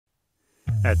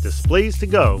At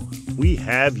Displays2go, we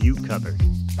have you covered.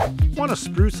 Want to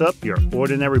spruce up your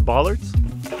ordinary bollards?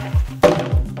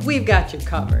 We've got you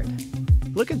covered.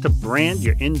 Looking to brand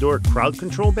your indoor crowd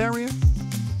control barrier?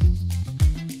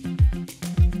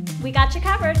 We got you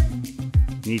covered.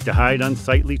 Need to hide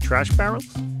unsightly trash barrels?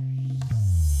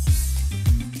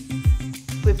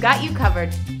 We've got you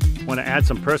covered. Want to add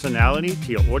some personality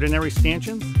to your ordinary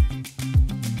stanchions?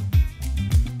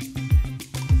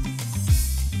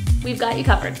 We've got you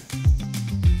covered.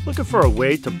 Looking for a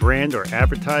way to brand or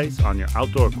advertise on your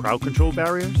outdoor crowd control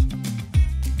barriers?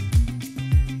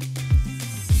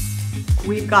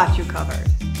 We've got you covered.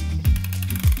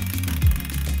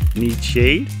 Need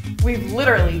shade? We've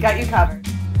literally got you covered.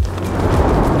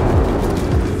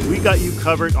 We got you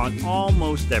covered on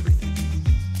almost everything,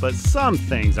 but some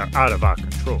things are out of our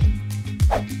control.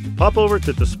 Pop over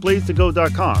to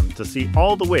Displays2go.com to see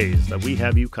all the ways that we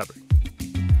have you covered.